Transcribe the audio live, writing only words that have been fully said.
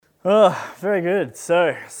Oh, very good.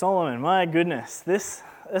 So, Solomon, my goodness, it's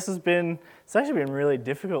actually been really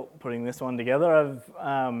difficult putting this one together.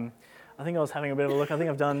 I think I was having a bit of a look. I think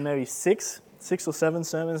I've done maybe six or seven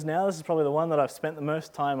sermons now. This is probably the one that I've spent the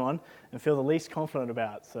most time on and feel the least confident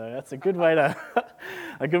about. So that's a good way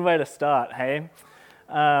to start. Hey,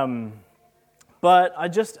 but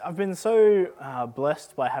I've been so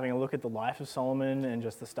blessed by having a look at the life of Solomon and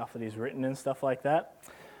just the stuff that he's written and stuff like that.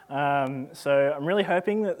 So I'm really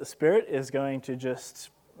hoping that the Spirit is going to just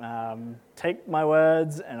take my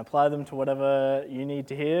words and apply them to whatever you need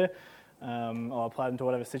to hear, or apply them to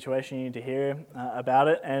whatever situation you need to hear about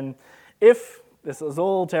it. And if this is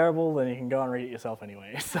all terrible, then you can go and read it yourself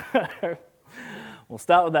anyway. So we'll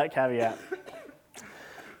start with that caveat.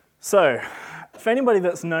 So, for anybody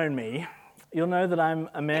that's known me, you'll know that I'm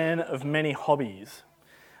a man of many hobbies.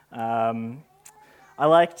 I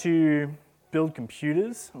like to build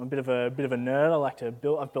computers. I'm a bit of a nerd. I like to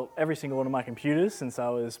build. I've built every single one of my computers since I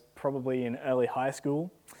was probably in early high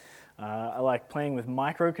school. I like playing with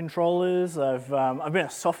microcontrollers. I've been a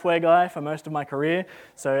software guy for most of my career,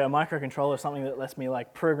 so a microcontroller is something that lets me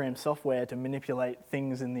program software to manipulate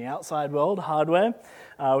things in the outside world, hardware,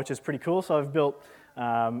 which is pretty cool. So I've built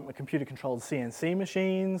computer-controlled CNC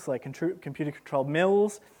machines, computer-controlled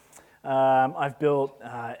mills. I've built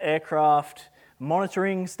aircraft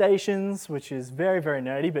monitoring stations, which is very, very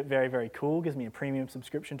nerdy, but very, very cool. Gives me a premium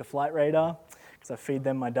subscription to Flight Radar because I feed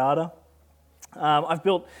them my data. I've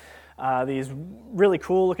built these really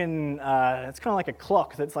cool looking, it's kind of like a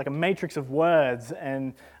clock that's like a matrix of words,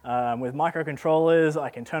 and with microcontrollers I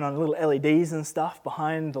can turn on little LEDs and stuff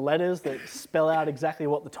behind the letters that spell out exactly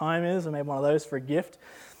what the time is. I made one of those for a gift,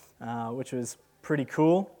 which was pretty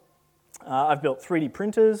cool. I've built 3D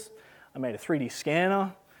printers. I made a 3D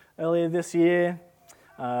scanner earlier this year.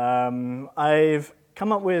 I've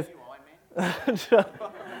come up with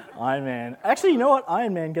Iron Man. Actually, you know what?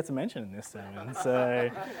 Iron Man gets a mention in this sermon,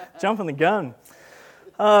 so jumping the gun.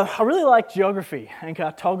 I really like geography and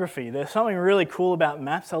cartography. There's something really cool about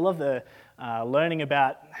maps. I love the learning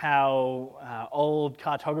about how old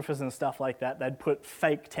cartographers and stuff like that, they'd put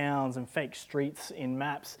fake towns and fake streets in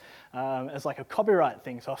maps as like a copyright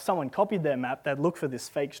thing. So if someone copied their map, they'd look for this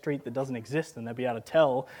fake street that doesn't exist, and they'd be able to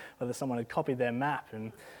tell whether someone had copied their map.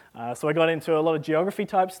 And so I got into a lot of geography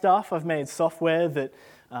type stuff. I've made software that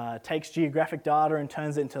takes geographic data and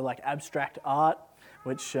turns it into abstract art,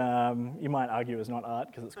 which you might argue is not art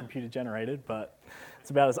because it's computer generated, but it's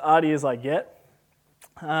about as arty as I get.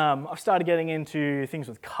 I've started getting into things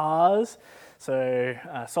with cars. So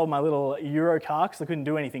sold my little Euro car because I couldn't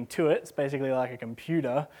do anything to it. It's basically like a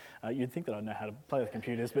computer. You'd think that I'd know how to play with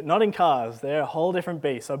computers, but not in cars. They're a whole different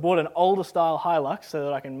beast. So I bought an older style Hilux so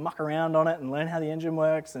that I can muck around on it and learn how the engine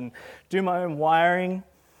works and do my own wiring.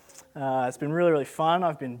 It's been really, really fun.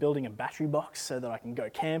 I've been building a battery box so that I can go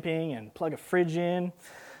camping and plug a fridge in.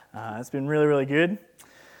 It's been really, really good.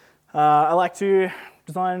 I like to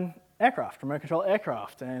design remote control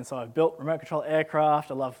aircraft, and so I've built remote control aircraft.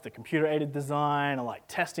 I love the computer-aided design. I like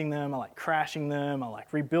testing them. I like crashing them. I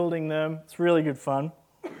like rebuilding them. It's really good fun.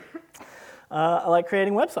 I like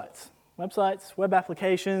creating websites, web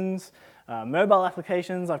applications, mobile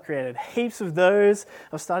applications. I've created heaps of those.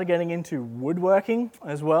 I've started getting into woodworking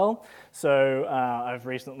as well. So I've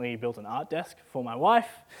recently built an art desk for my wife.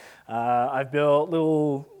 I've built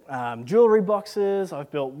little jewelry boxes.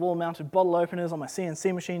 I've built wall-mounted bottle openers on my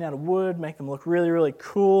CNC machine out of wood, make them look really, really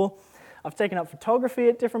cool. I've taken up photography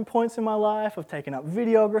at different points in my life. I've taken up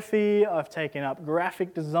videography. I've taken up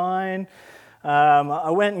graphic design.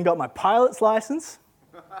 I went and got my pilot's license.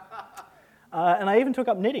 And I even took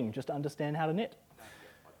up knitting just to understand how to knit.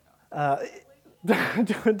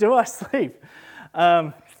 Do I sleep?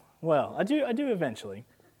 Well, I do eventually.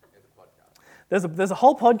 There's a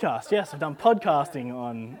whole podcast. Yes, I've done podcasting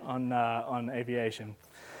on aviation,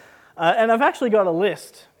 and I've actually got a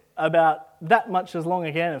list about that much as long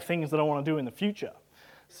again of things that I want to do in the future.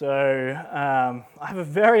 So I have a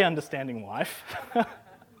very understanding wife,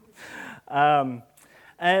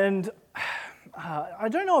 and I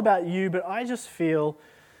don't know about you, but I just feel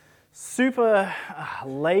super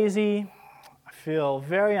lazy. I feel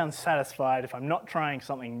very unsatisfied if I'm not trying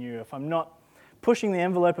something new, if I'm not pushing the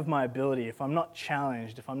envelope of my ability, if I'm not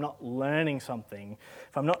challenged, if I'm not learning something,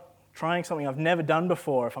 if I'm not trying something I've never done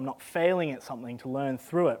before, if I'm not failing at something to learn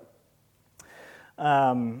through it.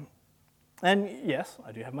 And yes,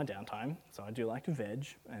 I do have my downtime, so I do like to veg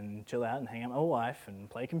and chill out and hang out with my wife and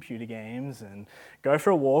play computer games and go for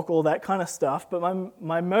a walk, all that kind of stuff. But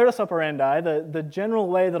my modus operandi, the general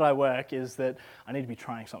way that I work is that I need to be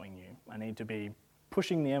trying something new. I need to be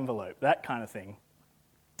pushing the envelope, that kind of thing.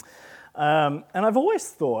 And I've always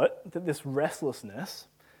thought that this restlessness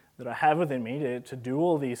that I have within me to do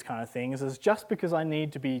all these kind of things is just because I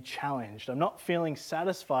need to be challenged. I'm not feeling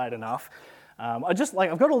satisfied enough. I've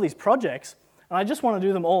got all these projects, and I just want to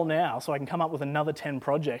do them all now so I can come up with another 10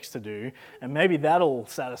 projects to do, and maybe that'll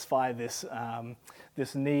satisfy this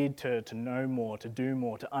need to know more, to do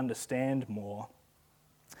more, to understand more.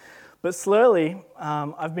 But slowly,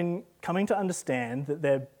 I've been coming to understand that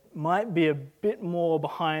there might be a bit more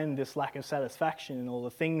behind this lack of satisfaction in all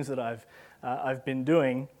the things that I've been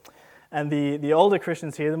doing. And the older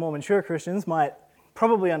Christians here, the more mature Christians, might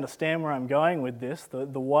probably understand where I'm going with this.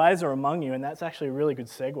 The wise are among you, and that's actually a really good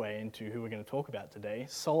segue into who we're going to talk about today.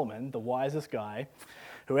 Solomon, the wisest guy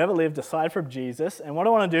who ever lived aside from Jesus. And what I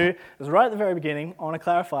want to do is right at the very beginning, I want to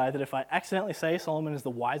clarify that if I accidentally say Solomon is the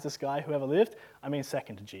wisest guy who ever lived, I mean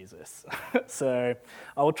second to Jesus. So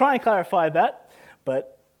I will try and clarify that,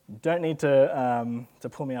 but don't need to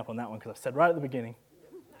pull me up on that one because I said right at the beginning,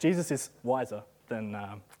 Jesus is wiser than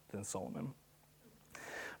Solomon.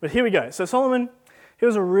 But here we go. So Solomon, he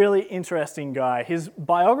was a really interesting guy. His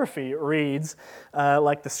biography reads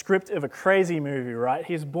like the script of a crazy movie, right?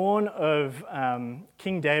 He's born of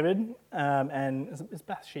King David, and it's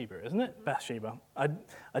Bathsheba, isn't it? Bathsheba.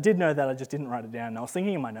 I did know that, I just didn't write it down. I was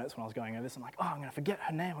thinking in my notes when I was going over this, I'm like, I'm going to forget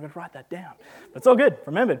her name, I'm going to write that down. But it's all good,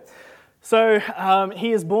 remembered. So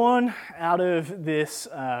he is born out of this,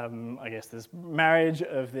 this marriage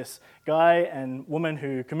of this guy and woman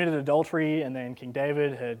who committed adultery, and then King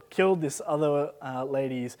David had killed this other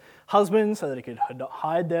lady's husband so that he could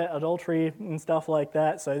hide their adultery and stuff like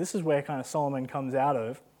that. So this is where kind of Solomon comes out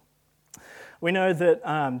of. We know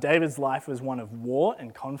that David's life was one of war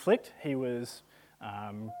and conflict. He was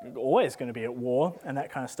always going to be at war and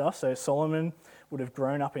that kind of stuff. So Solomon would have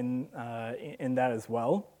grown up in that as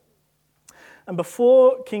well. And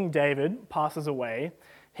before King David passes away,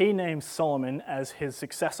 he names Solomon as his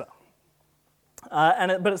successor.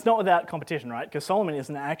 But it's not without competition, right? Because Solomon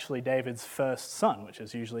isn't actually David's first son, which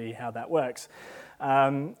is usually how that works.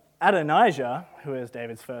 Adonijah, who is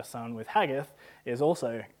David's first son with Haggith, is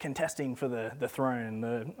also contesting for the throne,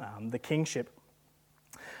 the kingship.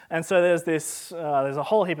 And so there's a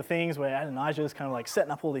whole heap of things where Adonijah is kind of like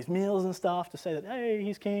setting up all these meals and stuff to say that, hey,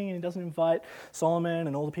 he's king, and he doesn't invite Solomon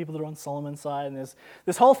and all the people that are on Solomon's side. And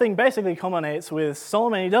this whole thing basically culminates with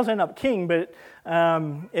Solomon. He does end up king, but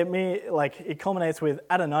it culminates with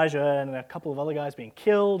Adonijah and a couple of other guys being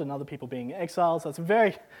killed and other people being exiled. So it's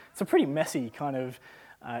a pretty messy kind of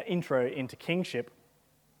intro into kingship.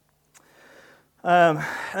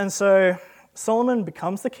 And so Solomon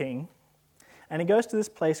becomes the king. And he goes to this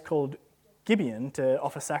place called Gibeon to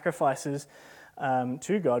offer sacrifices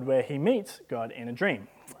to God, where he meets God in a dream.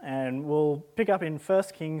 And we'll pick up in 1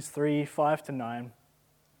 Kings 3, 5-9.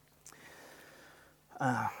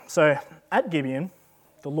 So at Gibeon,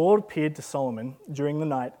 the Lord appeared to Solomon during the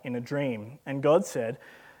night in a dream. And God said,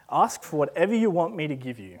 "Ask for whatever you want me to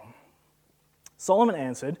give you." Solomon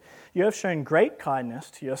answered, "You have shown great kindness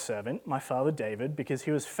to your servant, my father David, because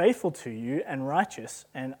he was faithful to you and righteous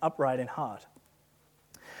and upright in heart.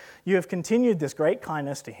 You have continued this great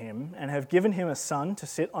kindness to him and have given him a son to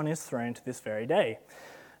sit on his throne to this very day.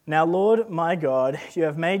 Now, Lord, my God, you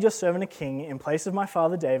have made your servant a king in place of my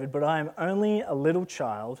father David, but I am only a little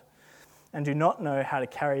child and do not know how to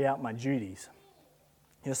carry out my duties.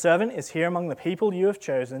 Your servant is here among the people you have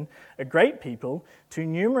chosen, a great people, too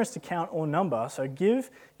numerous to count or number, so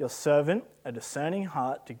give your servant a discerning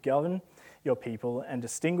heart to govern your people and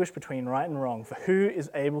distinguish between right and wrong, for who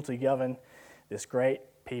is able to govern this great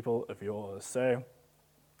people of yours?" So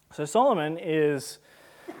Solomon is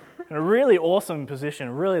in a really awesome position,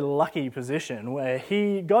 a really lucky position, where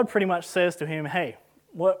God pretty much says to him, "Hey,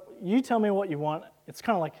 you tell me what you want." It's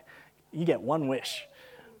kind of like you get one wish.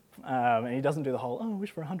 And he doesn't do the whole,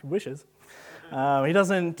 wish for 100 wishes. He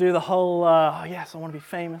doesn't do the whole, yes, I want to be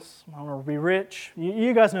famous, I want to be rich.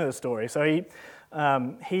 You guys know the story. So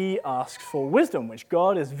he asks for wisdom, which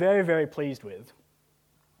God is very, very pleased with.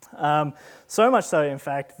 So much so, in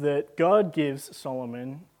fact, that God gives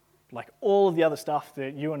Solomon like all of the other stuff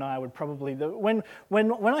that you and I would probably... When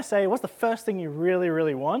I say, what's the first thing you really,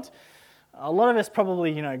 really want? A lot of us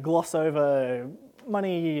probably, gloss over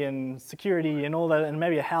money and security and all that, and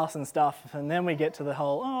maybe a house and stuff, and then we get to the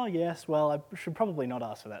whole, I should probably not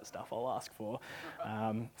ask for that stuff. I'll ask for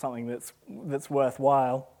something that's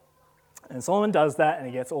worthwhile. And Solomon does that, and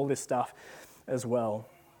he gets all this stuff as well.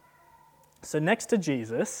 So next to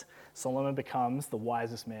Jesus, Solomon becomes the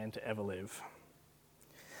wisest man to ever live.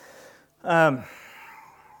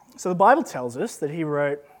 So the Bible tells us that he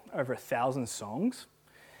wrote over 1,000 songs.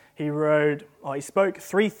 He spoke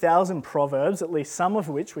 3,000 proverbs, at least some of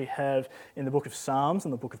which we have in the book of Psalms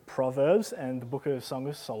and the book of Proverbs and the book of Song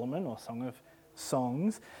of Solomon, or Song of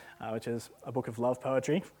Songs, which is a book of love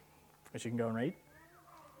poetry, which you can go and read.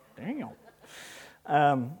 Damn.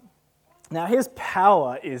 Now his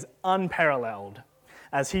power is unparalleled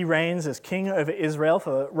as he reigns as king over Israel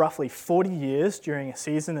for roughly 40 years during a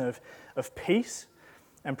season of peace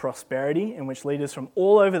and prosperity in which leaders from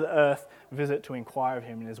all over the earth visit to inquire of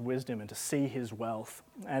him and his wisdom and to see his wealth.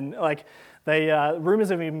 And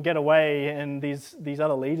rumors of him get away, and these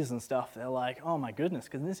other leaders and stuff, they're like, oh my goodness,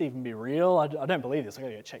 can this even be real? I don't believe this. I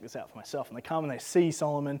gotta go check this out for myself. And they come and they see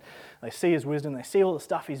Solomon, they see his wisdom, they see all the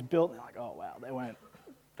stuff he's built, and they're like, oh wow,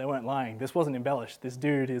 they weren't lying. This wasn't embellished. This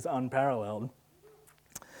dude is unparalleled.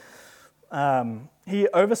 He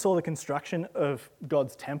oversaw the construction of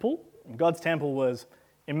God's temple. God's temple was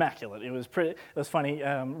immaculate. It was funny.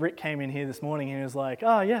 Rick came in here this morning and he was like,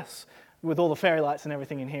 oh yes, with all the fairy lights and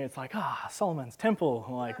everything in here, it's like, Solomon's temple.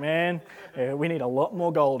 I'm like, man, we need a lot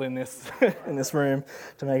more gold in this in this room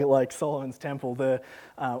to make it like Solomon's temple.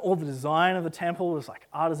 All the design of the temple was like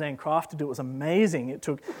artisan crafted. It was amazing. It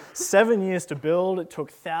took 7 years to build. It took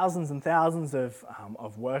thousands and thousands of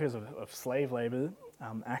workers, of slave labor,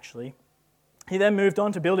 actually. He then moved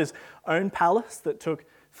on to build his own palace that took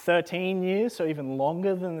 13 years, so even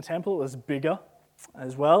longer than the temple. It was bigger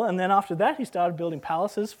as well. And then after that, he started building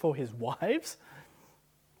palaces for his wives.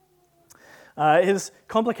 His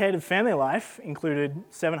complicated family life included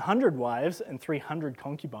 700 wives and 300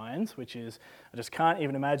 concubines, which is, I just can't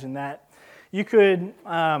even imagine that. He could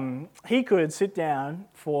sit down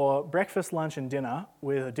for breakfast, lunch, and dinner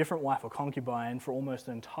with a different wife or concubine for almost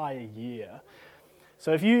an entire year.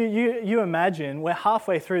 So if you imagine, we're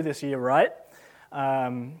halfway through this year, right?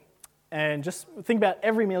 And just think about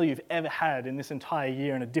every meal you've ever had in this entire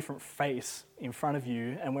year and a different face in front of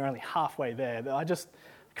you, and we're only halfway there. I just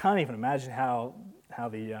can't even imagine how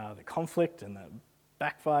the conflict and the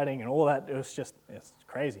backfighting and all that, it's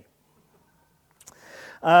crazy.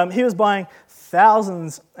 He was buying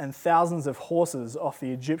thousands and thousands of horses off the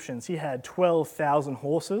Egyptians. He had 12,000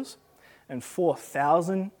 horses and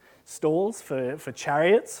 4,000 stalls for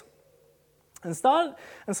chariots. And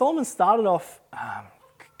Solomon started off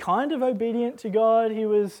kind of obedient to God. He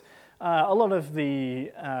was a lot of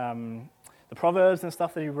the Proverbs and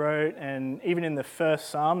stuff that he wrote, and even in the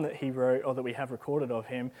first Psalm that he wrote, or that we have recorded of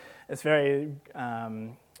him, it's very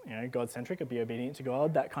God-centric, be obedient to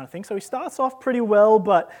God, that kind of thing. So he starts off pretty well,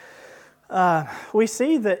 but we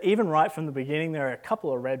see that even right from the beginning, there are a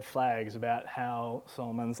couple of red flags about how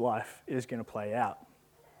Solomon's life is going to play out.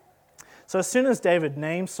 So as soon as David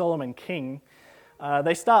names Solomon king,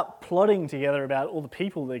 they start plotting together about all the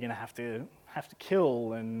people they're going to have to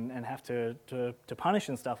kill and have to punish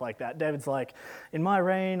and stuff like that. David's like, in my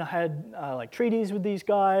reign, I had treaties with these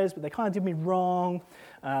guys, but they kind of did me wrong.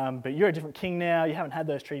 But you're a different king now. You haven't had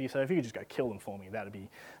those treaties, so if you could just go kill them for me, that'd be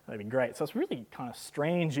great. So it's a really kind of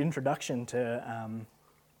strange introduction to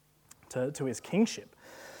his kingship.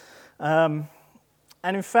 And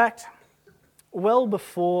in fact, well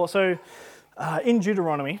before, in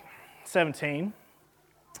Deuteronomy 17.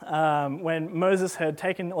 When Moses had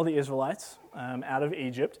taken all the Israelites out of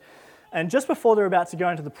Egypt, and just before they're about to go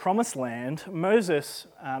into the Promised Land, Moses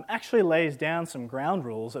actually lays down some ground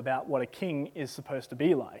rules about what a king is supposed to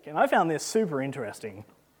be like. And I found this super interesting.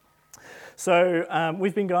 So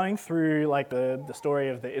we've been going through the story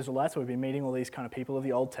of the Israelites. We've been meeting all these kind of people of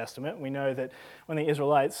the Old Testament. We know that when the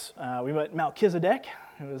Israelites, we met Melchizedek,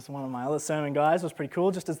 who was one of my other sermon guys. It was pretty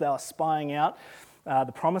cool, just as they were spying out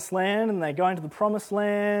the Promised Land, and they go into the Promised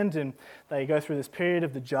Land, and they go through this period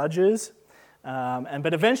of the judges,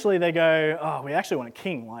 but eventually they go, we actually want a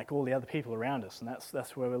king like all the other people around us, and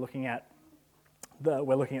that's where we're looking at.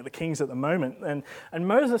 We're looking at the kings at the moment, and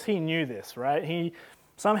Moses, he knew this, right? He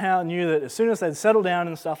somehow knew that as soon as they'd settle down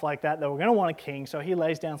and stuff like that, they were going to want a king, so he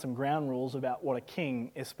lays down some ground rules about what a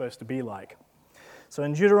king is supposed to be like. So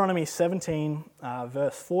in Deuteronomy 17,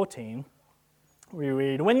 verse 14, we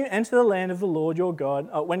read, when you enter the land of the Lord your God,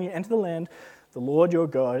 when you enter the land the Lord your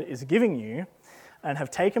God is giving you, and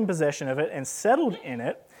have taken possession of it and settled in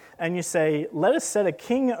it, and you say, let us set a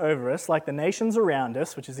king over us like the nations around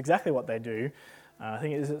us, which is exactly what they do. I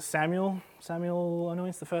think it's Samuel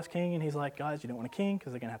anoints the first king, and he's like, guys, you don't want a king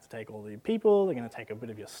because they're going to have to take all the people, they're going to take a bit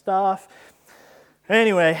of your stuff.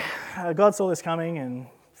 Anyway, God saw this coming and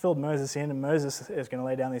filled Moses in, and Moses is going to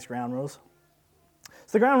lay down these ground rules.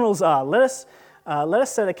 So the ground rules are, let us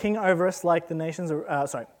set a king over us like the nations,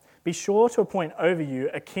 be sure to appoint over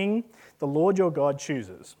you a king the Lord your God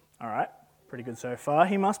chooses. All right, Pretty good so far.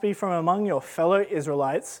 He must be from among your fellow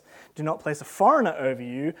Israelites. Do not place a foreigner over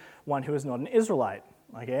you, one who is not an Israelite.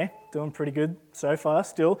 Okay, doing pretty good so far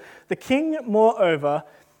still. The king, moreover,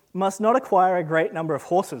 must not acquire a great number of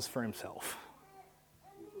horses for himself.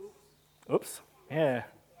 Oops, yeah.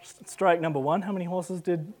 Strike number one. How many horses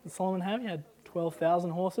did Solomon have? He had 12,000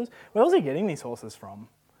 horses. Where was he getting these horses from?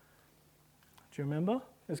 Do you remember?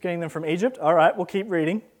 He was getting them from Egypt. All right, we'll keep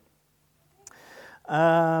reading.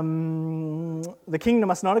 The king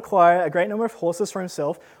must not acquire a great number of horses for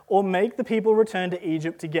himself or make the people return to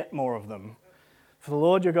Egypt to get more of them. For the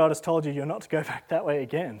Lord your God has told you you're not to go back that way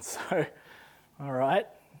again. So, all right,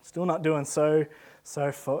 still not doing so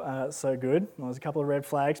good. Well, there's a couple of red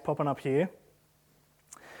flags popping up here.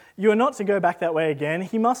 You are not to go back that way again.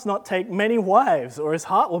 He must not take many wives, or his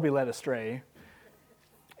heart will be led astray.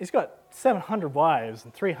 He's got 700 wives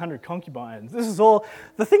and 300 concubines. This is all,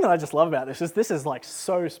 the thing that I just love about this is like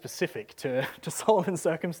so specific to Solomon's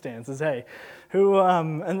circumstances, hey?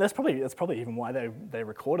 And that's probably even why they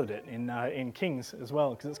recorded it in Kings as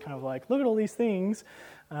well, because it's kind of like, look at all these things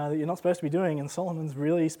that you're not supposed to be doing, and Solomon's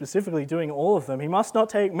really specifically doing all of them. He must not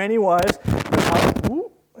take many wives,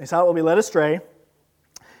 his heart will be led astray.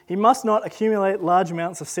 He must not accumulate large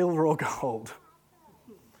amounts of silver or gold.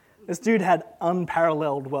 This dude had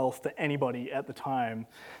unparalleled wealth to anybody at the time.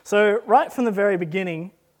 So right from the very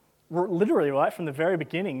beginning, literally right from the very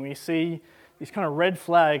beginning, we see these kind of red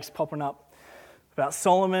flags popping up about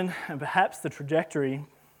Solomon and perhaps the trajectory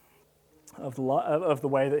of the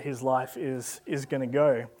way that his life is going to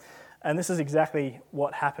go. And this is exactly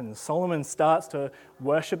what happens. Solomon starts to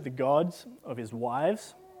worship the gods of his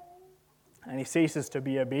wives, and he ceases to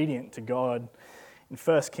be obedient to God. In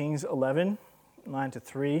 1 Kings 11,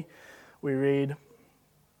 9-3, we read,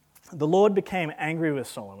 "The Lord became angry with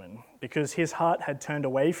Solomon because his heart had turned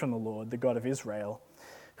away from the Lord, the God of Israel,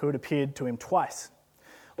 who had appeared to him twice.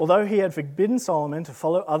 Although he had forbidden Solomon to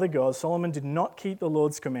follow other gods, Solomon did not keep the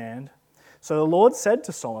Lord's command. So the Lord said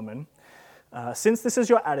to Solomon, since this is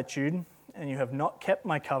your attitude, and you have not kept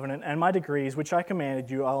my covenant and my decrees which I commanded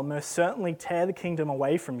you, I will most certainly tear the kingdom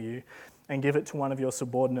away from you and give it to one of your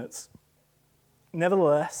subordinates.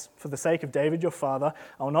 Nevertheless, for the sake of David your father,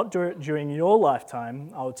 I will not do it during your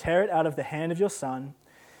lifetime. I will tear it out of the hand of your son.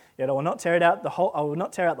 Yet I will not tear out the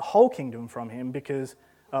whole kingdom from him,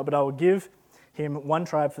 but I will give him one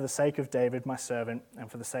tribe for the sake of David my servant,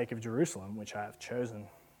 and for the sake of Jerusalem, which I have chosen."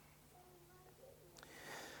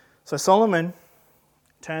 So Solomon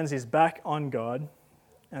turns his back on God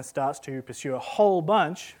and starts to pursue a whole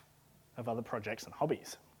bunch of other projects and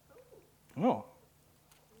hobbies. Oh,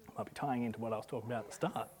 might be tying into what I was talking about at the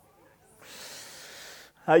start.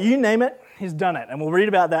 You name it, he's done it, and we'll read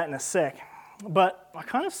about that in a sec. But I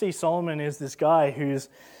kind of see Solomon as this guy who's,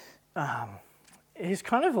 he's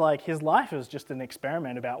kind of like, his life is just an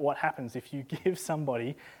experiment about what happens if you give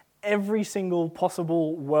somebody every single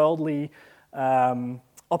possible worldly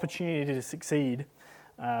opportunity to succeed.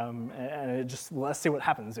 Let's see what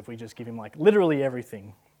happens if we just give him like literally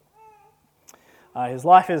everything. His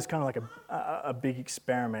life is kind of like a big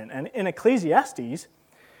experiment. And in Ecclesiastes,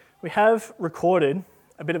 we have recorded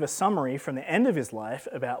a bit of a summary from the end of his life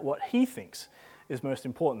about what he thinks is most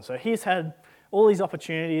important. So he's had all these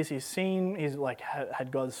opportunities. He's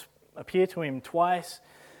had God appear to him twice.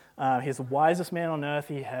 He's the wisest man on earth.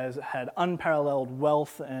 He has had unparalleled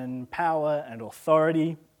wealth and power and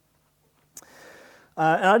authority.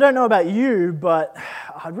 And I don't know about you, but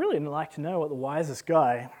I'd really like to know what the wisest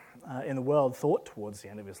guy in the world thought towards the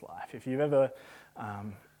end of his life. If you've ever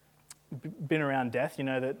been around death, you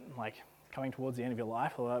know that like coming towards the end of your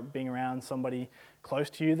life or being around somebody close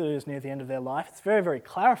to you that is near the end of their life, it's very, very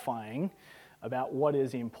clarifying about what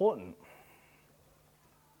is important.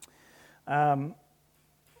 So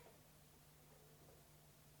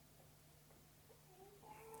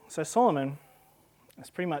Solomon is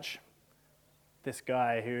pretty much this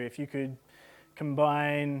guy who, if you could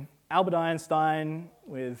combine Albert Einstein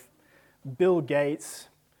with Bill Gates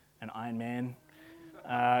and Iron Man,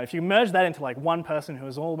 if you merge that into like one person who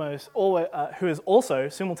is who is also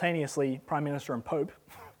simultaneously Prime Minister and Pope,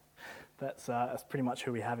 that's pretty much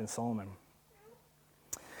who we have in Solomon.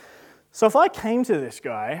 So if I came to this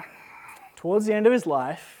guy towards the end of his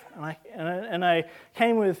life, and I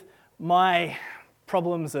came with my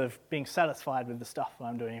problems of being satisfied with the stuff that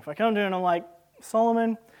I'm doing, if I come to him and I'm like,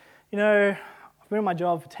 Solomon, you know, I've been in my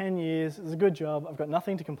job for 10 years, it's a good job, I've got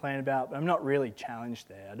nothing to complain about, but I'm not really challenged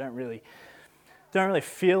there. I don't really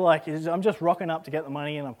feel like I'm just rocking up to get the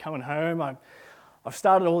money and I'm coming home. I've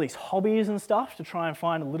started all these hobbies and stuff to try and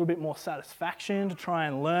find a little bit more satisfaction, to try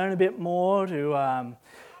and learn a bit more, to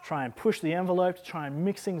try and push the envelope, to try and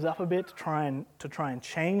mix things up a bit, to try and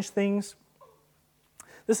change things.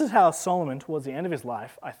 This is how Solomon, towards the end of his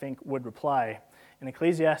life, I think, would reply. In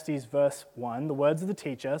Ecclesiastes verse 1, the words of the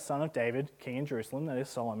teacher, son of David, king in Jerusalem, that is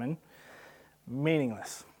Solomon,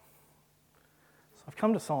 meaningless. So I've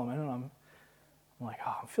come to Solomon and I'm like,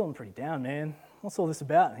 oh, I'm feeling pretty down, man. What's all this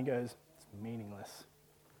about? And he goes, it's meaningless.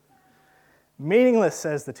 Meaningless,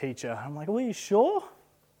 says the teacher. I'm like, well, are you sure?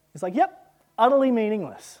 He's like, yep, utterly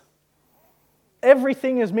meaningless.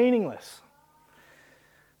 Everything is meaningless.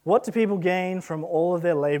 What do people gain from all of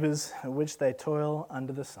their labors at which they toil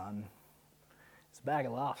under the sun? It's a bag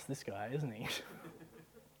of laughs, this guy, isn't he?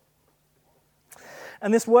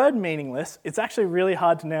 And this word meaningless, it's actually really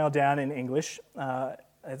hard to nail down in English.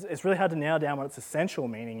 It's really hard to nail down what its essential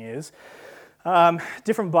meaning is.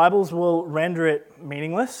 Different Bibles will render it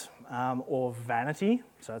meaningless or vanity.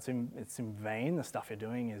 So it's in vain. The stuff you're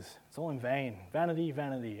doing it's all in vain. Vanity,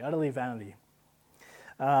 vanity, utterly vanity.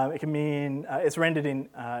 It can mean, it's rendered in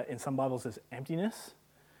some Bibles as emptiness.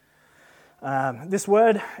 This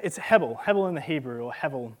word, it's hebel in the Hebrew, or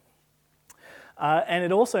hevel. And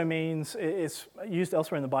it also means, it's used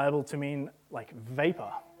elsewhere in the Bible to mean like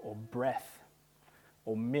vapor or breath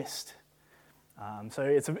or mist. So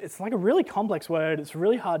it's like a really complex word. It's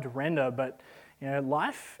really hard to render, but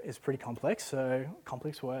life is pretty complex, so a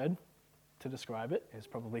complex word to describe it is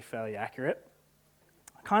probably fairly accurate.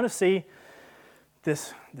 I kind of see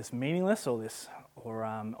this meaningless or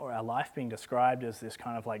our life being described as this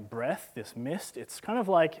kind of like breath, this mist. It's kind of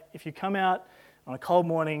like if you come out on a cold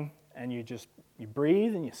morning and you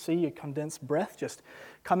breathe and you see your condensed breath just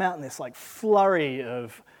come out in this like flurry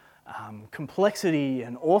of complexity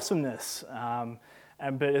and awesomeness.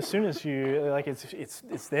 But as soon as you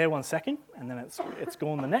it's there 1 second and then it's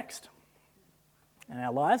gone the next. And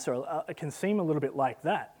our lives can seem a little bit like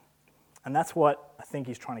that, and that's what I think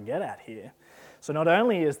he's trying to get at here. So not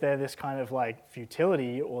only is there this kind of like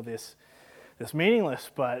futility or this meaningless,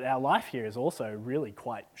 but our life here is also really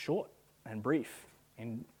quite short and brief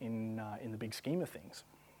in the big scheme of things.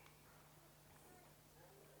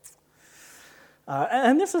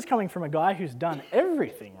 And this is coming from a guy who's done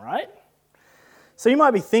everything, right? So you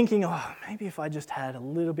might be thinking, oh, maybe if I just had a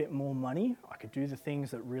little bit more money, I could do the things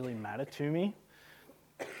that really matter to me.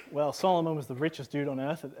 Well, Solomon was the richest dude on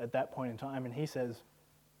earth at that point in time, and he says,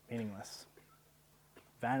 meaningless.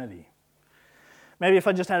 Vanity. Maybe if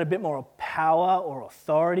I just had a bit more power or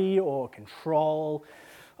authority or control,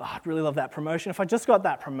 I'd really love that promotion. If I just got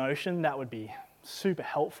that promotion, that would be super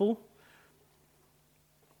helpful.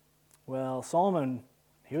 Well, Solomon,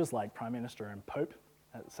 he was like prime minister and pope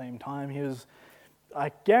at the same time.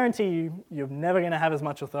 I guarantee you're never going to have as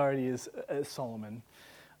much authority as Solomon.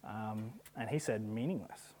 And he said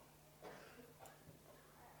meaningless.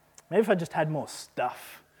 Maybe if I just had more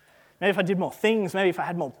stuff. Maybe if I did more things, maybe if I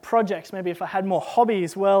had more projects, maybe if I had more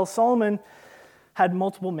hobbies. Well, Solomon had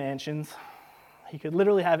multiple mansions. He could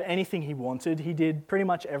literally have anything he wanted. He did pretty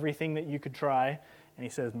much everything that you could try, and he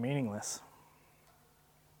says meaningless.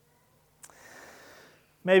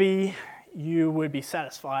 Maybe you would be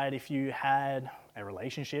satisfied if you had a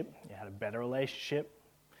relationship, you had a better relationship.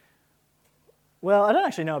 Well, I don't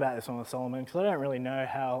actually know about this one with Solomon because I don't really know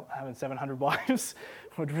how having 700 wives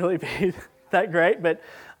would really be that great, but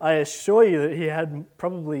I assure you that he had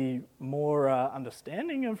probably more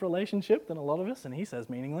understanding of relationship than a lot of us, and he says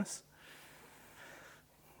meaningless.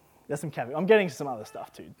 There's some caveat. I'm getting to some other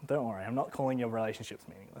stuff too. Don't worry, I'm not calling your relationships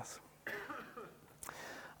meaningless.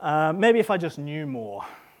 Maybe if I just knew more.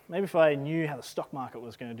 Maybe if I knew how the stock market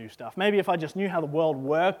was going to do stuff. Maybe if I just knew how the world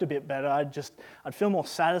worked a bit better, I'd feel more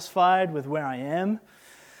satisfied with where I am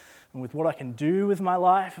and with what I can do with my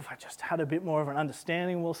life. If I just had a bit more of an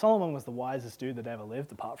understanding. Well, Solomon was the wisest dude that ever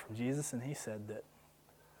lived apart from Jesus, and he said that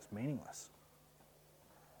it's meaningless.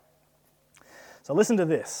 So listen to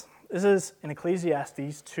this. This is in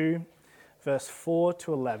Ecclesiastes 2, verse 4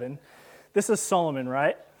 to 11. This is Solomon,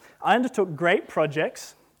 right? I undertook great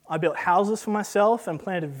projects. I built houses for myself and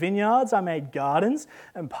planted vineyards. I made gardens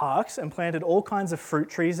and parks and planted all kinds of fruit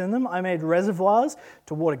trees in them. I made reservoirs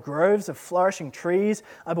to water groves of flourishing trees.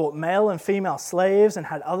 I bought male and female slaves and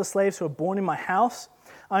had other slaves who were born in my house.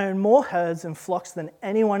 I owned more herds and flocks than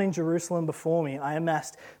anyone in Jerusalem before me. I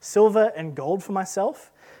amassed silver and gold for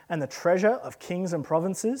myself and the treasure of kings and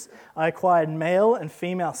provinces. I acquired male and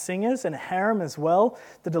female singers and a harem as well,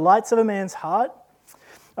 the delights of a man's heart.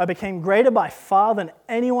 I became greater by far than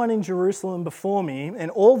anyone in Jerusalem before me, and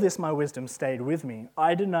all this my wisdom stayed with me.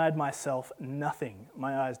 I denied myself nothing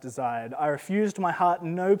my eyes desired. I refused my heart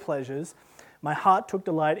no pleasures. My heart took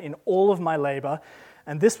delight in all of my labor,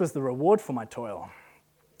 and this was the reward for my toil.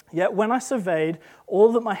 Yet when I surveyed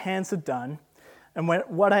all that my hands had done, and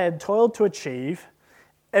what I had toiled to achieve,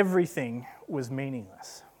 everything was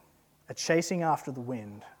meaningless. A chasing after the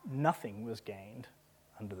wind, nothing was gained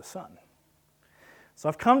under the sun. So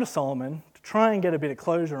I've come to Solomon to try and get a bit of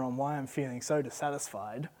closure on why I'm feeling so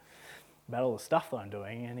dissatisfied about all the stuff that I'm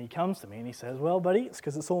doing, and he comes to me and he says, well, buddy, it's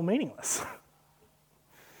because it's all meaningless.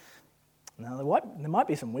 Now, there might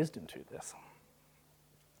be some wisdom to this.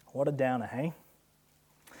 What a downer, hey?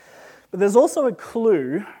 But there's also a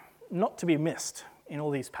clue not to be missed in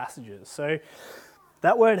all these passages. So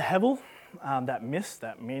that word hevel, that mist,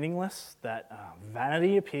 that meaningless, that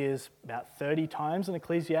vanity appears about 30 times in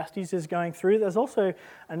Ecclesiastes is going through. There's also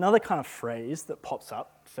another kind of phrase that pops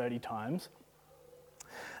up 30 times.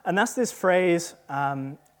 And that's this phrase,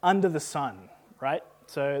 under the sun, right?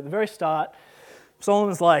 So at the very start,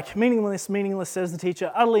 Solomon's like, meaningless, meaningless, says the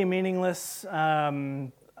teacher, utterly meaningless.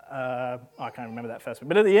 I can't remember that first one.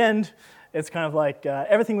 But at the end, it's kind of like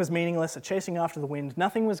everything was meaningless, a chasing after the wind,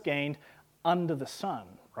 nothing was gained under the sun,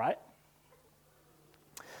 right?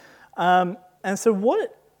 And so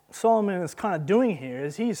what Solomon is kind of doing here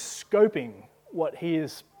is he's scoping what he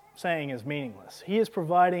is saying is meaningless. He is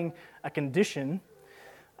providing a condition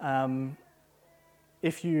through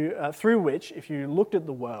which, if you looked at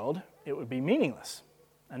the world, it would be meaningless.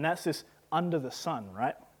 And that's this under the sun,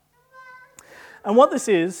 right? And what this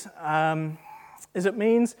is it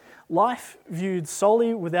means life viewed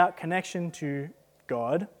solely without connection to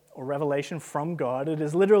God or revelation from God. It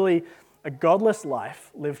is literally a godless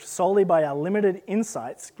life lived solely by our limited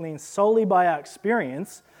insights, gleaned solely by our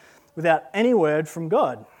experience, without any word from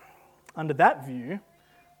God. Under that view,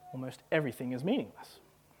 almost everything is meaningless.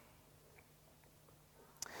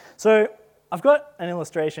 So I've got an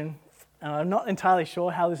illustration, and I'm not entirely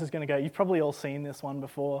sure how this is going to go. You've probably all seen this one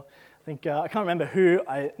before. I think I can't remember who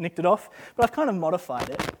I nicked it off, but I've kind of modified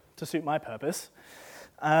it to suit my purpose.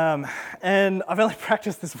 And I've only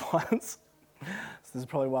practiced this once, so this is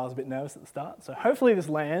probably why I was a bit nervous at the start. So hopefully this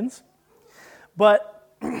lands.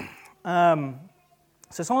 But so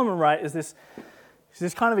Solomon, right, is this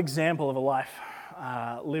kind of example of a life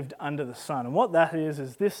lived under the sun. And what that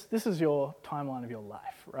is this is your timeline of your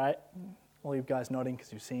life, right? All you guys nodding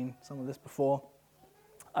because you've seen some of this before.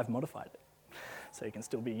 I've modified it so you can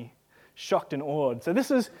still be shocked and awed. So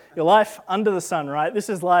this is your life under the sun, right? This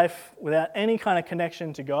is life without any kind of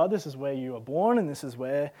connection to God. This is where you are born and this is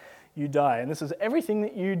where you die. And this is everything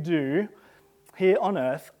that you do here on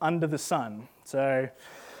earth under the sun. So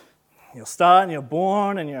you'll start and you're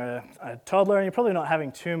born and you're a toddler and you're probably not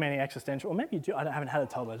having too many existential, or maybe you do. I haven't had a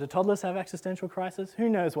toddler. Do toddlers have existential crises? Who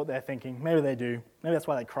knows what they're thinking? Maybe they do. Maybe that's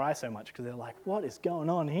why they cry so much, because they're like, what is going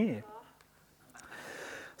on here?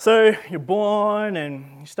 So you're born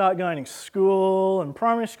and you start going to school, and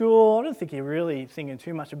primary school, I don't think you're really thinking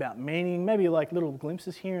too much about meaning, maybe like little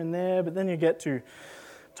glimpses here and there, but then you get to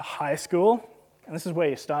high school, and this is where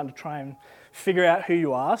you're starting to try and figure out who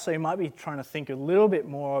you are. So you might be trying to think a little bit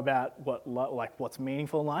more about what's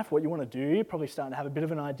meaningful in life, what you want to do. You're probably starting to have a bit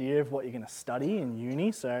of an idea of what you're going to study in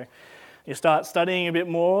uni. So you start studying a bit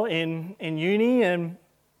more in uni, and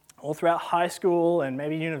all throughout high school and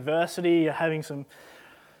maybe university, you're having some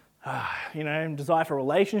desire for a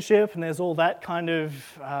relationship, and there's all that kind of,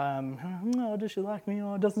 oh, does she like me,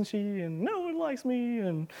 or doesn't she, and no one likes me,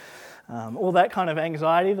 and all that kind of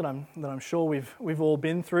anxiety that I'm sure we've all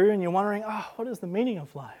been through, and you're wondering, what is the meaning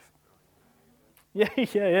of life?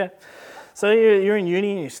 Yeah. So you're in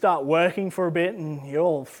uni and you start working for a bit, and you're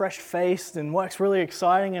all fresh-faced, and work's really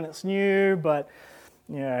exciting and it's new, but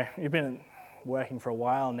you've been working for a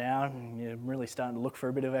while now, and you're really starting to look for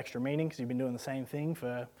a bit of extra meaning because you've been doing the same thing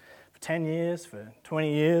for 10 years, for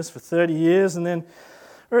 20 years, for 30 years, and then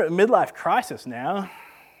we're at a midlife crisis now.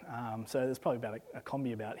 So there's probably about a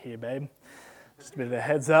combi about here, babe. Just a bit of a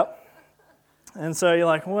heads up. And so you're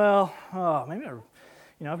like, well, maybe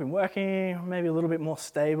I've been working, maybe a little bit more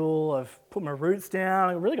stable. I've put my roots down.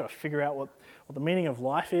 I've really got to figure out what the meaning of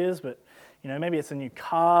life is, but maybe it's a new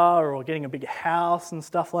car or getting a bigger house and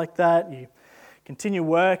stuff like that. You continue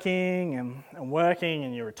working and working,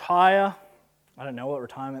 and you retire. I don't know what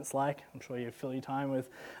retirement's like. I'm sure you fill your time with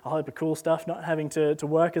a whole heap of cool stuff, not having to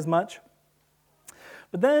work as much.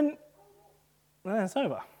 But then it's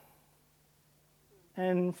over.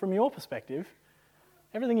 And from your perspective,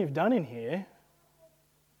 everything you've done in here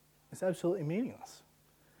is absolutely meaningless.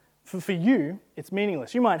 For you, it's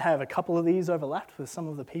meaningless. You might have a couple of these overlapped with some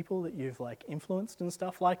of the people that you've influenced and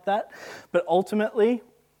stuff like that, but ultimately,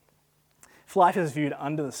 if life is viewed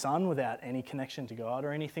under the sun without any connection to God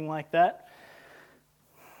or anything like that,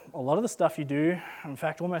 a lot of the stuff you do, in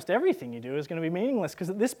fact, almost everything you do is going to be meaningless, because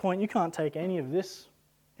at this point, you can't take any of this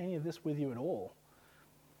any of this with you at all.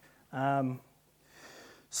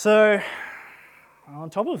 So on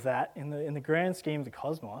top of that, in the grand scheme of the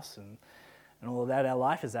cosmos and all of that, our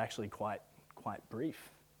life is actually quite brief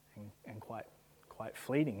and quite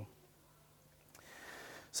fleeting.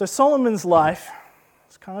 So Solomon's life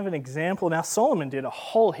is kind of an example. Now, Solomon did a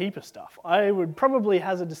whole heap of stuff. I would probably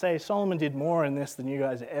hazard to say Solomon did more in this than you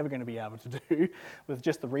guys are ever going to be able to do with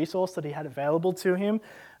just the resource that he had available to him.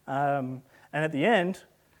 And at the end,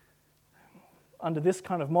 under this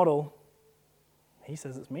kind of model, he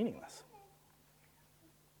says it's meaningless.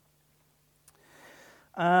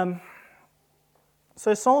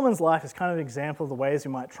 So Solomon's life is kind of an example of the ways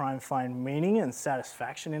we might try and find meaning and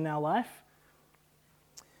satisfaction in our life.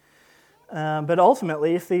 But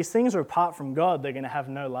ultimately, if these things are apart from God, they're going to have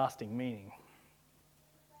no lasting meaning.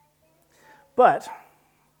 But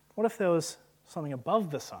what if there was something above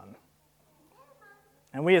the sun?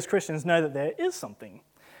 And we as Christians know that there is something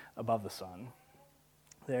above the sun.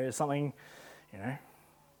 There is something,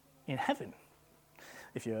 in heaven,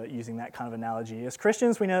 if you're using that kind of analogy. As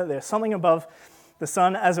Christians, we know that there's something above the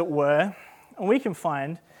sun, as it were, and we can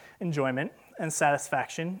find enjoyment and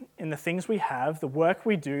satisfaction in the things we have, the work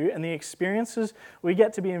we do, and the experiences we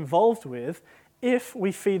get to be involved with if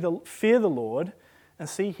we fear the Lord and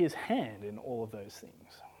see his hand in all of those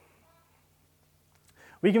things.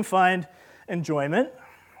 We can find enjoyment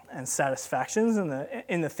and satisfactions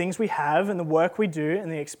in the things we have and the work we do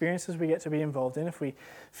and the experiences we get to be involved in if we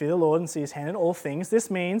fear the Lord and see his hand in all things.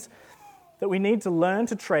 This means that we need to learn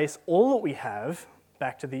to trace all that we have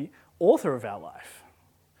back to the author of our life.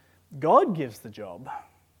 God gives the job.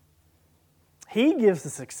 He gives the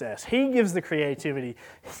success. He gives the creativity.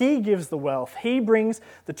 He gives the wealth. He brings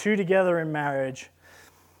the two together in marriage.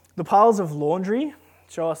 The piles of laundry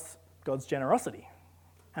show us God's generosity.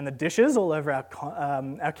 And the dishes all over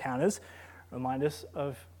our counters remind us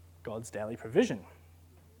of God's daily provision.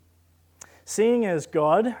 Seeing as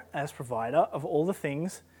God as provider of all the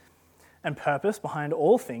things and purpose behind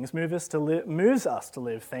all things moves us to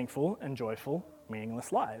live thankful and joyful,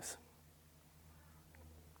 meaningless lives.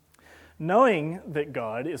 Knowing that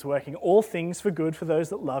God is working all things for good for those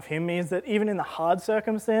that love him means that even in the hard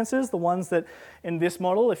circumstances, the ones that in this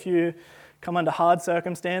model, if you come under hard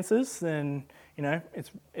circumstances, then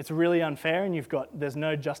it's really unfair and there's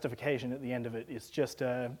no justification at the end of it. It's just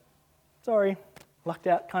sorry, lucked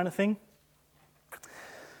out kind of thing.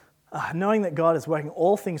 Knowing that God is working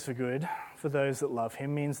all things for good for those that love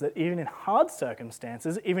him means that even in hard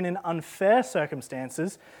circumstances, even in unfair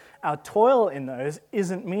circumstances, our toil in those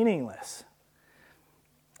isn't meaningless.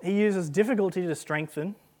 He uses difficulty to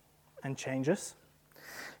strengthen and change us.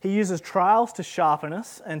 He uses trials to sharpen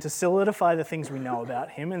us and to solidify the things we know about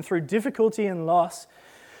him. And through difficulty and loss,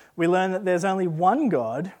 we learn that there's only one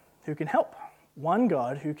God who can help, one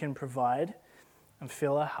God who can provide and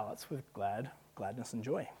fill our hearts with gladness and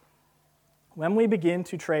joy. When we begin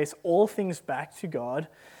to trace all things back to God,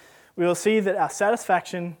 we will see that our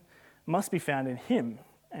satisfaction must be found in him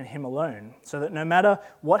and him alone, so that no matter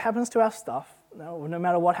what happens to our stuff, no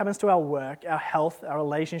matter what happens to our work, our health, our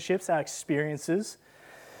relationships, our experiences,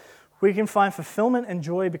 we can find fulfillment and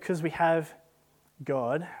joy because we have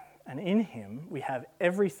God, and in him we have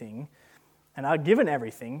everything and are given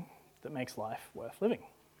everything that makes life worth living.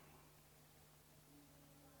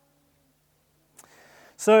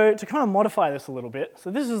 So to kind of modify this a little bit,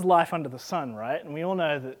 so this is life under the sun, right? And we all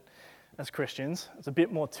know that as Christians, there's a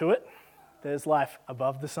bit more to it. There's life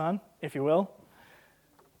above the sun, if you will.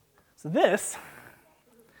 So this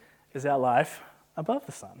is our life above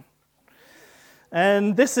the sun.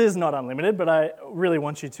 And this is not unlimited, but I really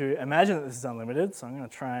want you to imagine that this is unlimited. So I'm going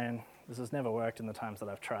to try and, this has never worked in the times that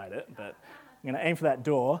I've tried it, but I'm going to aim for that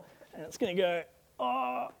door, and it's going to go,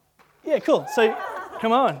 oh, yeah, cool. So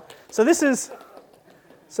come on. So this is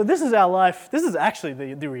our life. This is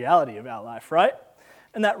actually the reality of our life, right?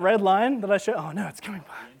 And that red line that I showed, oh no, it's coming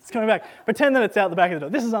back. It's coming back. Pretend that it's out the back of the door.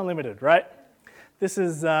 This is unlimited, right? This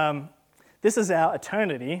is our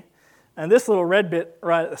eternity. And this little red bit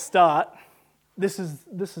right at the start, this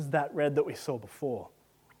is that red that we saw before.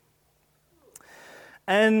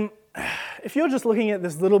 And if you're just looking at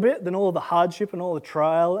this little bit, then all of the hardship and all the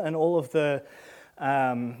trial and all of the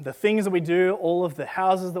things that we do, all of the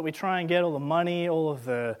houses that we try and get, all the money, all of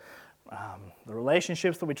the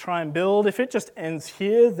relationships that we try and build, if it just ends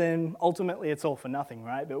here, then ultimately it's all for nothing,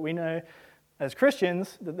 right? But we know as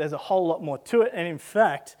Christians that there's a whole lot more to it. And in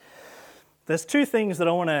fact, there's two things that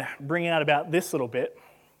I want to bring out about this little bit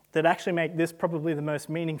that actually make this probably the most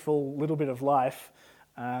meaningful little bit of life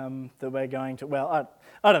that we're going to, well,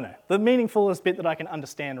 I don't know, the meaningfulest bit that I can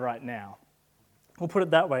understand right now. We'll put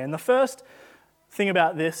it that way. And the first thing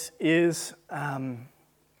about this is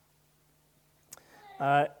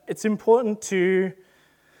it's important to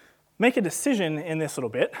make a decision in this little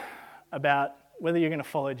bit about whether you're going to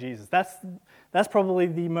follow Jesus. That's probably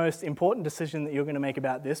the most important decision that you're going to make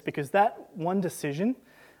about this, because that one decision,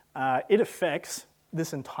 it affects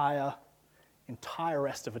this entire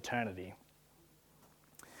rest of eternity.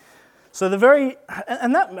 So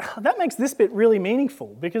that makes this bit really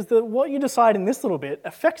meaningful, because what you decide in this little bit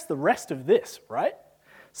affects the rest of this, right?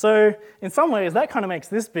 So in some ways, that kind of makes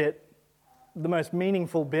this bit the most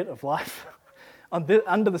meaningful bit of life,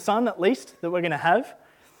 under the sun at least, that we're going to have.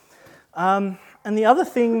 And the other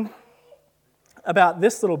thing about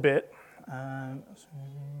this little bit, I've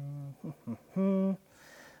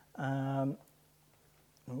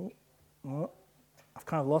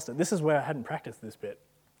kind of lost it. This is where I hadn't practiced this bit,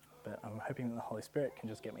 but I'm hoping that the Holy Spirit can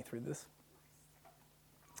just get me through this.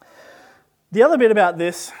 The other bit about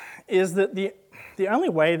this is that the only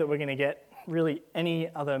way that we're going to get really any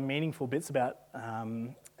other meaningful bits about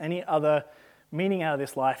any other meaning out of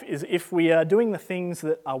this life is if we are doing the things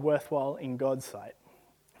that are worthwhile in God's sight.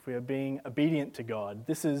 If we are being obedient to God.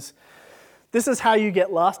 This is how you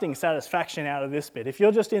get lasting satisfaction out of this bit. If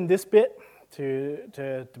you're just in this bit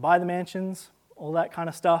to buy the mansions, all that kind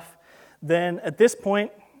of stuff, then at this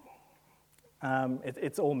point,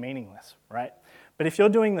 it's all meaningless, right? But if you're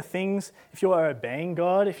doing the things, if you are obeying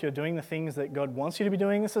God, if you're doing the things that God wants you to be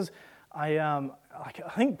doing, I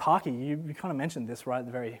think Parky, you kind of mentioned this right at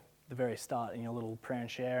the very start in your little prayer and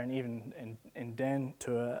share, and even in Dan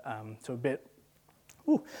to a bit.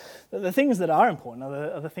 Ooh, the things that are important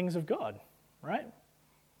are the things of God, right?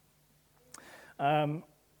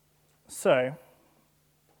 So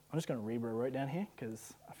I'm just going to read what I wrote down here,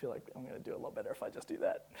 because I feel like I'm going to do a lot better if I just do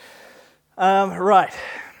that. Right.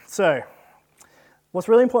 So what's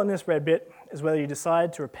really important in this red bit is whether you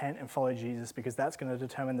decide to repent and follow Jesus, because that's going to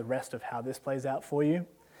determine the rest of how this plays out for you.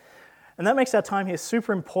 And that makes our time here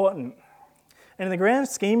super important. And in the grand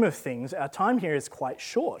scheme of things, our time here is quite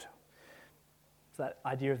short. It's that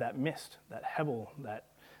idea of that mist, that hebel,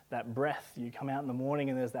 that breath. You come out in the morning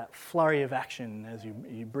and there's that flurry of action as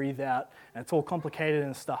you breathe out. And it's all complicated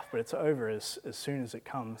and stuff, but it's over as soon as it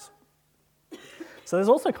comes. So there's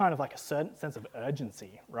also kind of like a certain sense of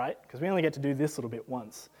urgency, right? Because we only get to do this little bit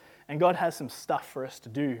once. And God has some stuff for us to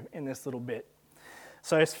do in this little bit.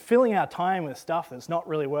 So it's filling our time with stuff that's not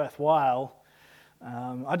really worthwhile.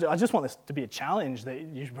 I just want this to be a challenge that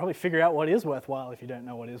you should probably figure out what is worthwhile if you don't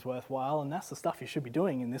know what is worthwhile, and that's the stuff you should be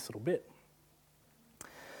doing in this little bit.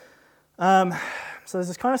 So there's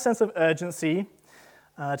this kind of sense of urgency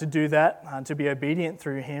to do that, to be obedient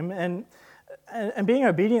through Him. And being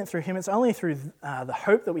obedient through Him, it's only through the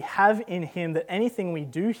hope that we have in Him that anything we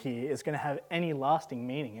do here is going to have any lasting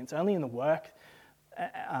meaning. It's only in the work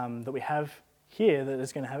that we have here that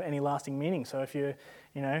is going to have any lasting meaning. So if you're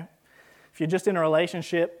just in a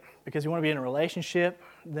relationship because you want to be in a relationship,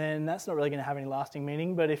 then that's not really going to have any lasting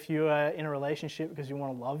meaning. But if you are in a relationship because you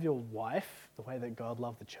want to love your wife the way that God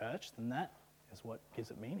loved the church, then that is what gives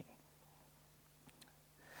it meaning.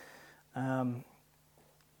 And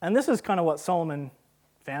this is kind of what Solomon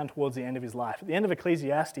found towards the end of his life. At the end of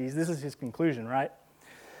Ecclesiastes, this is his conclusion, right?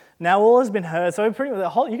 Now all has been heard. So you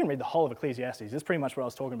can read the whole of Ecclesiastes. It's pretty much what I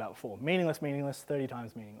was talking about before. Meaningless, meaningless, 30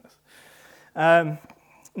 times meaningless.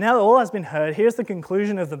 Now that all has been heard, here's the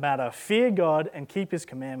conclusion of the matter. Fear God and keep His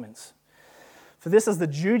commandments. For this is the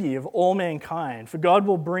duty of all mankind. For God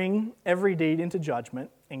will bring every deed into judgment,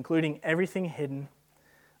 including every hidden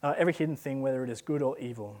thing, whether it is good or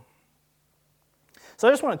evil. So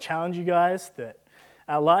I just want to challenge you guys that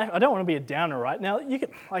our life, I don't want to be a downer, right? Now, you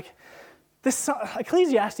can, this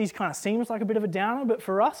Ecclesiastes kind of seems like a bit of a downer, but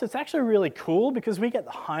for us, it's actually really cool because we get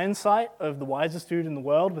the hindsight of the wisest dude in the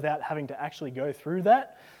world without having to actually go through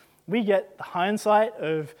that. We get the hindsight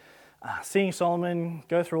of seeing Solomon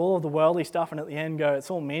go through all of the worldly stuff and at the end go, it's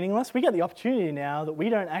all meaningless. We get the opportunity now that we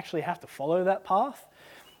don't actually have to follow that path,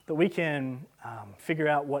 that we can figure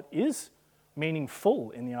out what is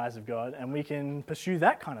meaningful in the eyes of God, and we can pursue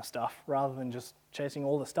that kind of stuff rather than just chasing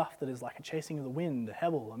all the stuff that is like a chasing of the wind, a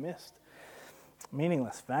hebel, a mist.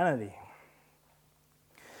 Meaningless vanity.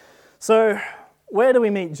 So, where do we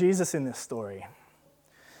meet Jesus in this story?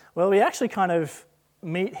 Well, we actually kind of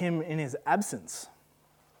meet Him in His absence.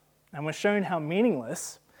 And we're shown how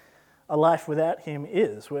meaningless a life without Him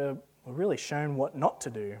is. We're really shown what not to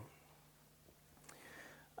do.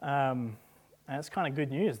 And it's kind of good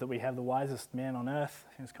news that we have the wisest man on earth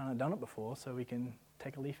who's kind of done it before, so we can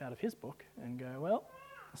take a leaf out of his book and go, well,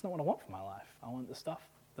 that's not what I want for my life. I want the stuff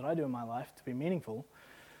that I do in my life to be meaningful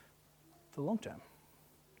for the long term.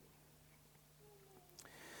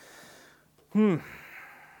 So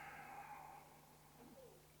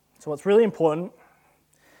what's really important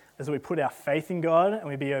is that we put our faith in God and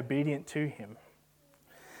we be obedient to him.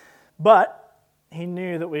 But he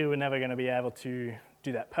knew that we were never going to be able to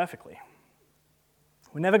do that perfectly.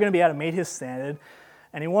 We're never going to be able to meet his standard,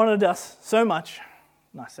 and he wanted us so much,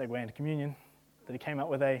 nice segue into communion, that he came up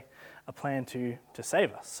with a plan to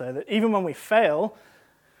save us, so that even when we fail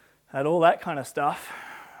at all that kind of stuff,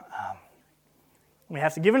 we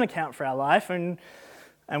have to give an account for our life, and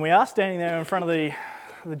we are standing there in front of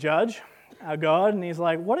the judge, our God, and he's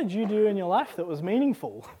like, what did you do in your life that was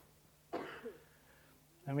meaningful?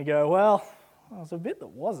 And we go, well, there was a bit that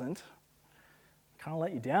wasn't. Kind of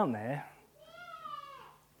let you down there.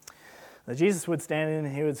 That Jesus would stand in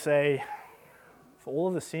and he would say, for all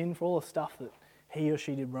of the sin, for all the stuff that he or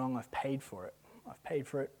she did wrong, I've paid for it. I've paid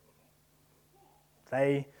for it.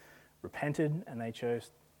 They repented and they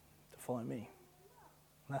chose to follow me.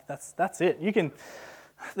 And that's it.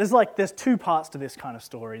 There's two parts to this kind of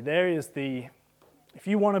story. There is if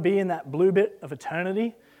you want to be in that blue bit of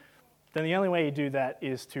eternity, then the only way you do that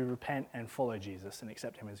is to repent and follow Jesus and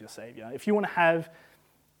accept him as your Savior. If you want to have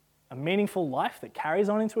a meaningful life that carries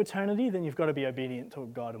on into eternity, then you've got to be obedient to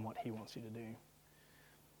God and what he wants you to do.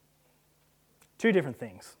 Two different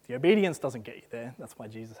things. The obedience doesn't get you there. That's why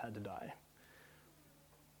Jesus had to die.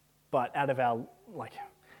 But out of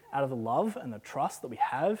the love and the trust that we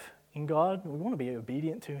have in God, we want to be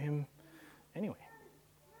obedient to him anyway.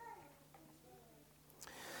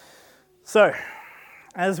 So,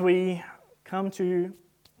 as we come to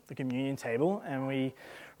the communion table and we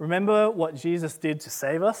remember what Jesus did to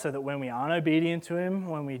save us, so that when we aren't obedient to him,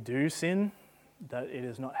 when we do sin, that it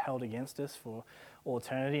is not held against us for all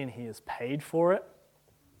eternity and he has paid for it,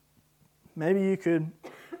 maybe you could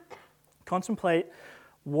contemplate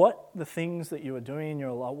what the things that you are doing in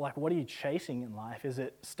your life, like what are you chasing in life? Is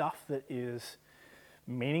it stuff that is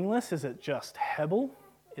meaningless? Is it just hebel?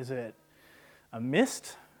 Is it a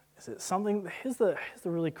mist? Is it something? Here's the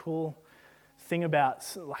really cool thing about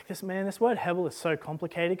this word hebel is so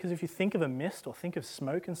complicated, because if you think of a mist or think of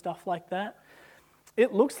smoke and stuff like that,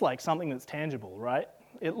 it looks like something that's tangible, right?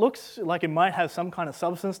 It looks like it might have some kind of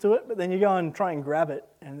substance to it, but then you go and try and grab it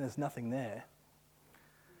and there's nothing there.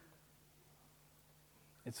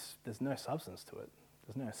 There's no substance to it.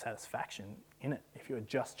 There's no satisfaction in it if you're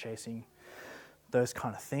just chasing those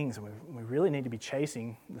kind of things. And we really need to be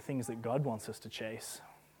chasing the things that God wants us to chase.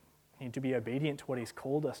 We need to be obedient to what he's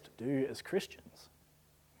called us to do as Christians.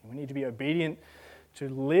 We need to be obedient to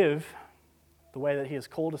live the way that he has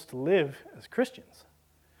called us to live as Christians.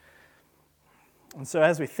 And so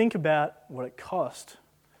as we think about what it cost,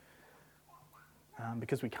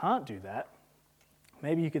 because we can't do that,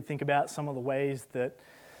 maybe you could think about some of the ways that,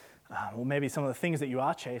 or maybe some of the things that you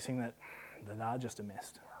are chasing that are just a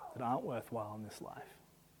mist, that aren't worthwhile in this life.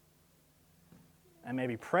 And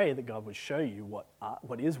maybe pray that God would show you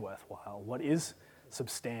what is worthwhile, what is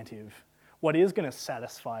substantive, what is going to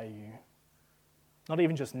satisfy you, not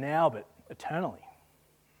even just now, but eternally.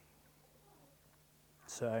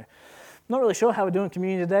 So, I'm not really sure how we're doing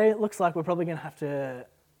communion today. It looks like we're probably going to have to,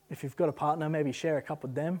 if you've got a partner, maybe share a cup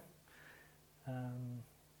with them.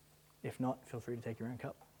 If not, feel free to take your own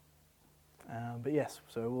cup. But yes,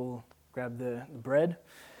 so we'll grab the bread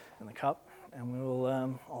and the cup, and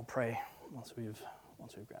I'll pray once we've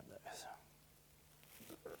grabbed those.